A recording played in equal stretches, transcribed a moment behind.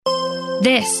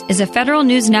This is a Federal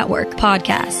News Network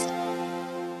podcast.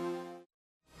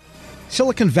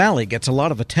 Silicon Valley gets a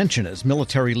lot of attention as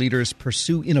military leaders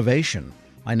pursue innovation.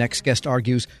 My next guest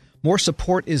argues more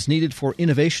support is needed for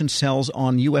innovation cells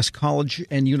on U.S. college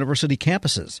and university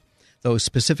campuses, those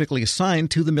specifically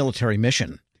assigned to the military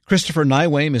mission. Christopher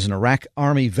Neiwame is an Iraq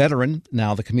Army veteran,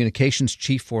 now the communications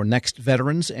chief for Next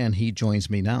Veterans, and he joins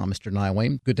me now. Mr.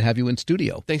 Neiwame, good to have you in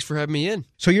studio. Thanks for having me in.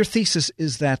 So your thesis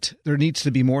is that there needs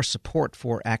to be more support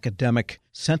for academic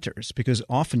centers, because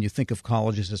often you think of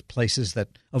colleges as places that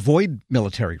avoid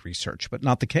military research, but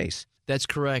not the case. That's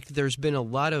correct. There's been a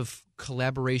lot of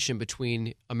collaboration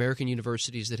between American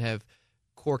universities that have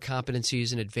core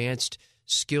competencies and advanced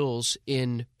skills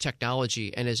in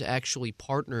technology and has actually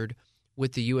partnered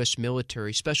with the U.S.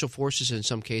 military, special forces in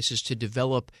some cases, to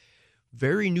develop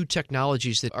very new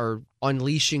technologies that are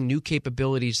unleashing new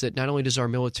capabilities that not only does our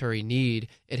military need,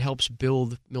 it helps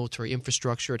build military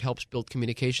infrastructure, it helps build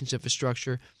communications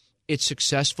infrastructure. It's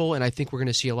successful, and I think we're going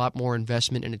to see a lot more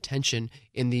investment and attention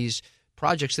in these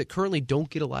projects that currently don't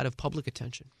get a lot of public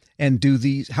attention. And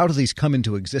how do these come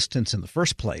into existence in the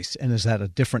first place? And is that a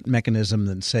different mechanism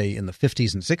than, say, in the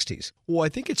 50s and 60s? Well, I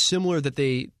think it's similar that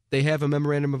they have a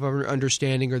memorandum of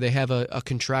understanding or they have a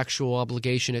contractual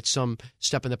obligation at some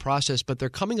step in the process, but they're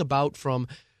coming about from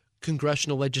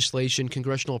congressional legislation,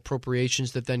 congressional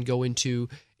appropriations that then go into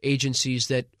agencies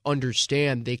that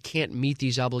understand they can't meet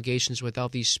these obligations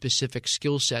without these specific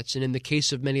skill sets. And in the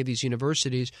case of many of these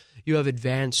universities, you have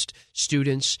advanced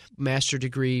students, master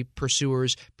degree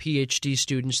pursuers, PhD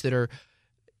students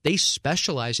they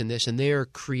specialize in this, and they are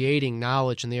creating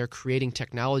knowledge and they are creating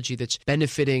technology that's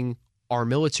benefiting our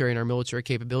military and our military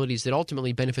capabilities that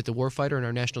ultimately benefit the warfighter and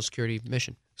our national security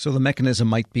mission. So the mechanism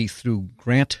might be through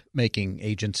grant-making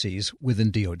agencies within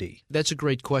DoD. That's a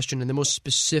great question. In the most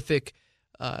specific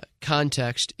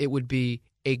context, it would be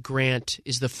a grant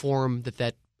is the form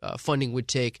that funding would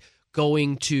take,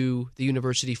 going to the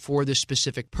university for the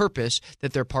specific purpose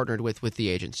that they're partnered with the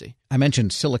agency. I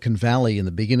mentioned Silicon Valley in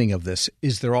the beginning of this.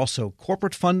 Is there also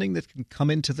corporate funding that can come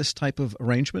into this type of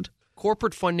arrangement?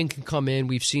 Corporate funding can come in.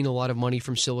 We've seen a lot of money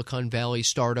from Silicon Valley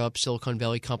startups, Silicon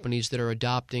Valley companies that are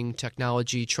adopting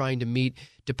technology, trying to meet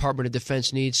Department of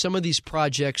Defense needs. Some of these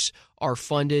projects are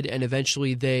funded and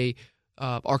eventually they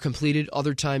are completed.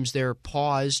 Other times they're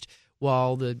paused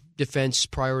while the defense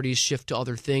priorities shift to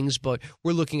other things. But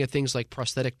we're looking at things like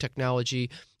prosthetic technology,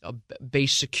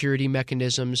 base security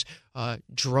mechanisms,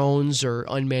 drones or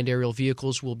unmanned aerial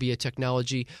vehicles will be a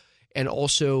technology, and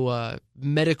also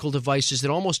medical devices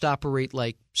that almost operate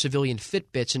like civilian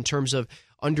Fitbits in terms of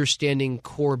understanding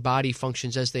core body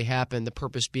functions as they happen, the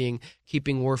purpose being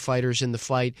keeping warfighters in the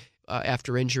fight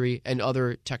after injury and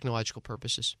other technological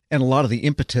purposes. And a lot of the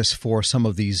impetus for some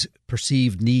of these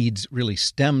perceived needs really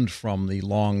stemmed from the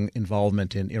long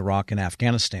involvement in Iraq and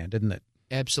Afghanistan, didn't it?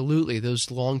 Absolutely. Those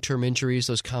long-term injuries,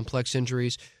 those complex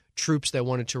injuries, troops that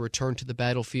wanted to return to the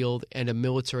battlefield, and a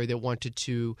military that wanted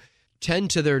to tend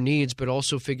to their needs, but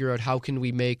also figure out how can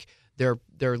we make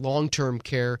their long-term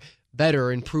care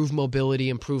better, improve mobility,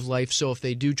 improve life. So if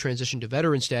they do transition to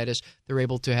veteran status, they're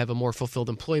able to have a more fulfilled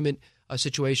employment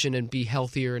situation and be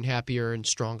healthier and happier and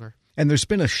stronger. And there's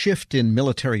been a shift in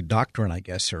military doctrine, I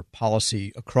guess, or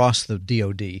policy across the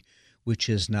DoD, which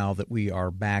is now that we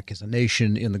are back as a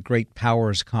nation in the great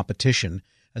powers competition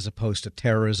as opposed to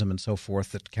terrorism and so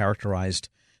forth that characterized,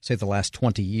 say, the last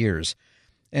 20 years.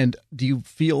 And do you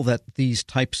feel that these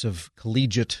types of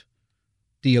collegiate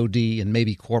DoD and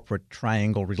maybe corporate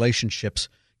triangle relationships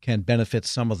can benefit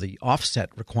some of the offset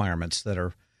requirements that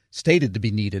are stated to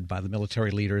be needed by the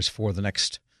military leaders for the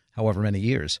next however many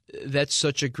years? That's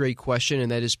such a great question,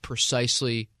 and that is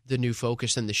precisely the new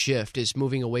focus and the shift is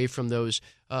moving away from those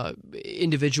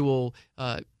individual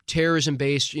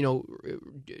terrorism-based,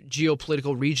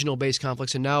 geopolitical, regional-based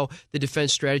conflicts. And now the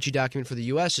defense strategy document for the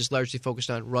U.S. is largely focused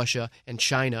on Russia and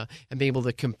China and being able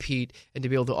to compete and to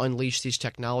be able to unleash these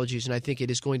technologies. And I think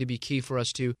it is going to be key for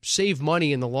us to save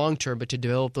money in the long term, but to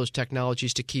develop those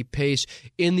technologies to keep pace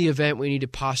in the event we need to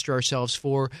posture ourselves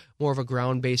for more of a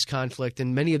ground-based conflict.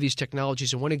 And many of these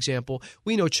technologies, in one example,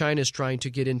 we know China is trying to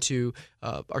get into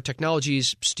our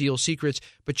technologies, steal secrets,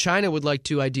 but China would like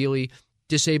to ideally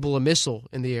disable a missile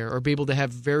in the air or be able to have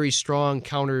very strong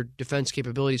counter defense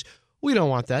capabilities. We don't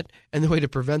want that. And the way to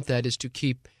prevent that is to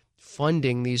keep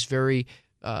funding these very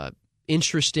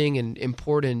interesting and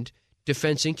important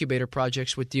defense incubator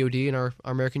projects with DoD and our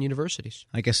American universities.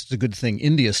 I guess it's a good thing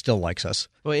India still likes us.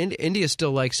 Well, India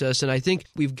still likes us, and I think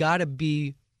we've got to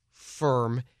be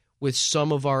firm with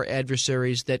some of our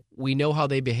adversaries that we know how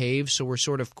they behave, so we're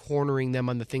sort of cornering them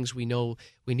on the things we know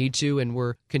we need to, and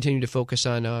we're continuing to focus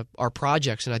on our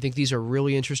projects. And I think these are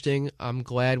really interesting. I'm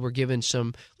glad we're giving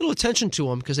some little attention to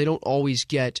them because they don't always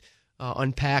get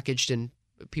unpackaged and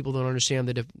people don't understand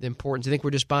the importance. I think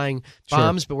we're just buying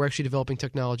bombs, but we're actually developing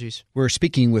technologies. We're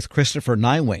speaking with Christopher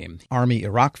Naiwame, Army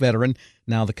Iraq veteran,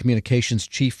 now the communications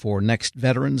chief for Next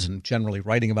Veterans and generally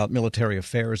writing about military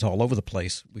affairs all over the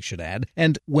place, we should add.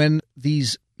 And when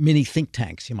these mini think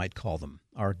tanks, you might call them,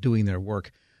 are doing their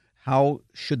work, how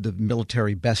should the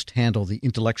military best handle the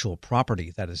intellectual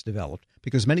property that is developed?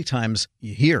 Because many times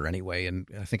you hear anyway, and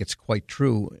I think it's quite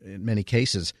true in many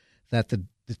cases, that the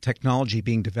technology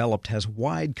being developed has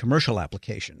wide commercial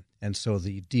application. And so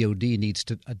the DoD needs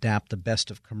to adapt the best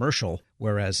of commercial,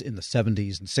 whereas in the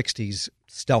 70s and 60s,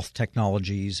 stealth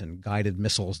technologies and guided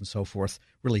missiles and so forth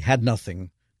really had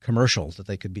nothing commercial that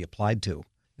they could be applied to.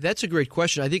 That's a great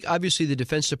question. I think obviously the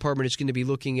Defense Department is going to be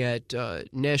looking at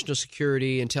national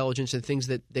security, intelligence, and things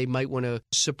that they might want to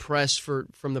suppress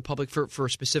from the public for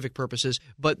specific purposes.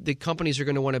 But the companies are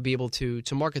going to want to be able to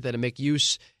market that and make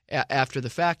use after the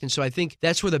fact. And so I think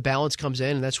that's where the balance comes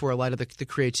in, and that's where a lot of the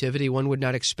creativity. One would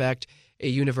not expect a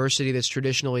university that's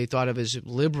traditionally thought of as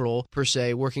liberal, per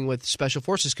se, working with Special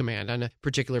Forces Command on a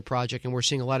particular project, and we're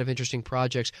seeing a lot of interesting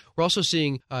projects. We're also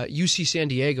seeing UC San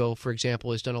Diego, for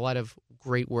example, has done a lot of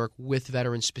great work with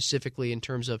veterans specifically in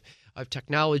terms of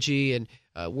technology and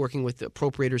working with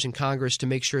appropriators in Congress to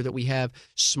make sure that we have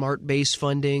smart base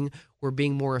funding, we're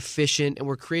being more efficient, and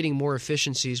we're creating more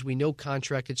efficiencies. We know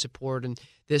contracted support, and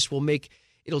this will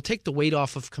it'll take the weight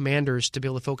off of commanders to be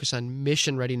able to focus on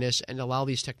mission readiness and allow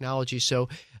these technologies. So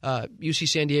UC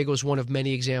San Diego is one of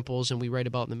many examples, and we write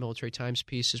about in the Military Times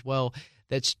piece as well,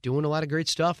 that's doing a lot of great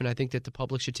stuff, and I think that the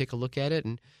public should take a look at it,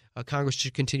 and Congress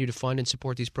should continue to fund and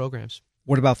support these programs.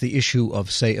 What about the issue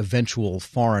of, say, eventual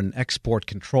foreign export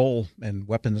control and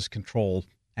weapons control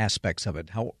aspects of it?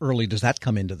 How early does that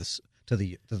come into this to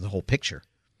the whole picture?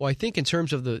 Well, I think in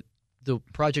terms of the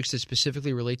projects that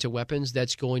specifically relate to weapons,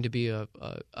 that's going to be a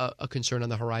concern on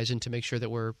the horizon to make sure that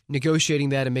we're negotiating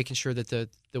that and making sure that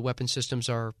the weapon systems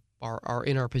are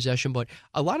in our possession. But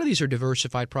a lot of these are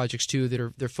diversified projects too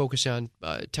that they're focused on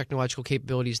technological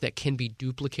capabilities that can be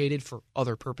duplicated for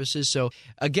other purposes. So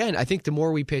again, I think the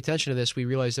more we pay attention to this, we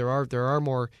realize there are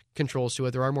more controls to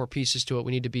it. There are more pieces to it.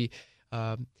 We need to be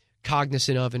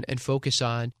cognizant of and focus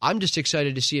on. I'm just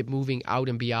excited to see it moving out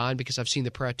and beyond because I've seen the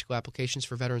practical applications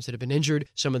for veterans that have been injured.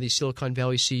 Some of these Silicon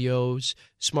Valley CEOs,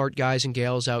 smart guys and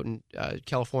gals out in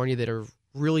California that are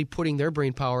really putting their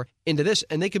brain power into this,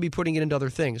 and they could be putting it into other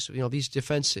things. You know, the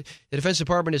Defense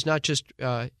Department is not just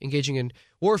engaging in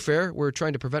warfare. We're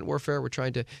trying to prevent warfare. We're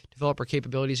trying to develop our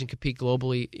capabilities and compete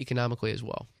globally, economically as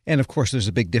well. And of course, there's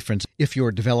a big difference if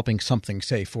you're developing something,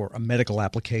 say, for a medical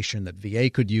application that VA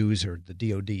could use or the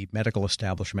DoD medical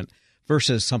establishment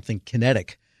versus something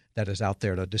kinetic that is out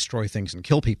there to destroy things and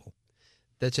kill people.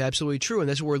 That's absolutely true, and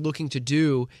that's what we're looking to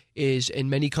do is, and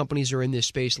many companies are in this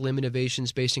space. Limb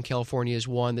Innovations, based in California, is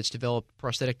one that's developed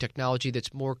prosthetic technology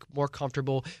that's more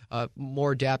comfortable,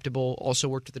 more adaptable, also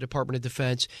worked with the Department of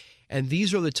Defense. And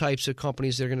these are the types of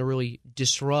companies that are going to really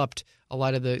disrupt a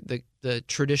lot of the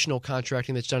traditional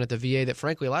contracting that's done at the VA that,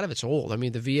 frankly, a lot of it's old. I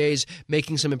mean, the VA is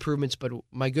making some improvements, but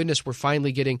my goodness, we're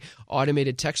finally getting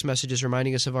automated text messages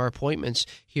reminding us of our appointments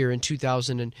here in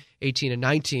 2018 and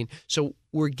 19. So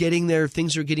we're getting there.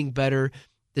 Things are getting better.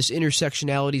 This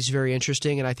intersectionality is very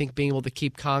interesting, and I think being able to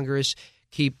keep Congress,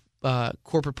 keep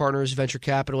corporate partners, venture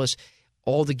capitalists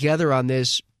all together on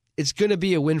this, it's going to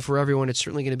be a win for everyone. It's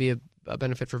certainly going to be a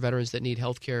benefit for veterans that need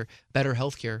healthcare, better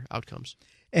healthcare outcomes.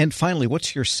 And finally,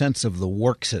 what's your sense of the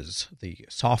workses, the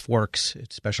SOFWorks,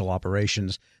 it's special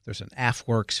operations, there's an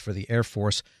AFWorks for the Air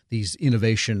Force, these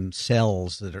innovation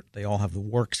cells they all have the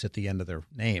works at the end of their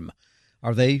name.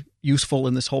 Are they useful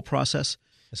in this whole process,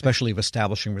 especially of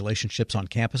establishing relationships on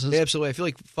campuses? Absolutely. I feel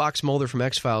like Fox Mulder from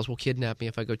X-Files will kidnap me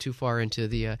if I go too far into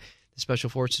the special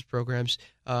forces programs.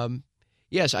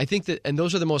 Yes, I think that, and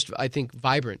those are the most, I think,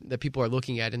 vibrant that people are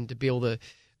looking at, and to be able to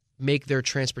make their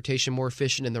transportation more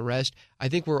efficient and the rest. I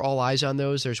think we're all eyes on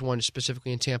those. There's one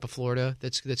specifically in Tampa, Florida,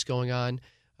 that's going on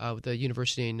with the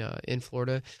university in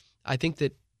Florida. I think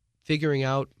that figuring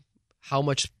out how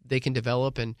much they can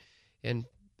develop, and I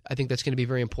think that's going to be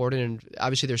very important. And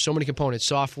obviously, there's so many components: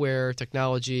 software,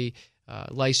 technology,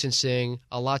 licensing,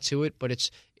 a lot to it. But it's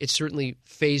certainly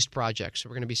phased projects. So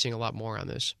we're going to be seeing a lot more on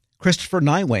this. Christopher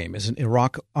Naiwame is an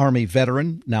Iraq Army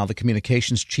veteran, now the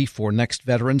communications chief for Next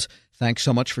Veterans. Thanks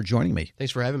so much for joining me.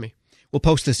 Thanks for having me. We'll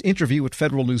post this interview at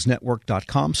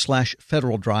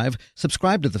federalnewsnetwork.com/Federal Drive.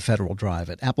 Subscribe to the Federal Drive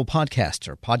at Apple Podcasts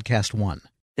or Podcast One.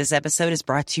 This episode is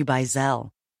brought to you by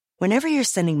Zelle. Whenever you're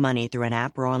sending money through an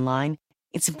app or online,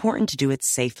 it's important to do it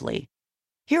safely.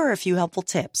 Here are a few helpful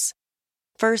tips.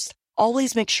 First,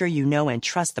 always make sure you know and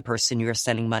trust the person you are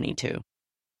sending money to.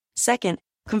 Second,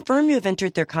 confirm you have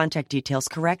entered their contact details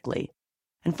correctly.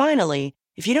 And finally,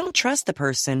 if you don't trust the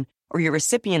person or your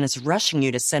recipient is rushing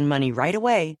you to send money right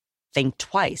away, think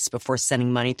twice before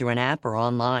sending money through an app or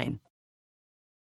online.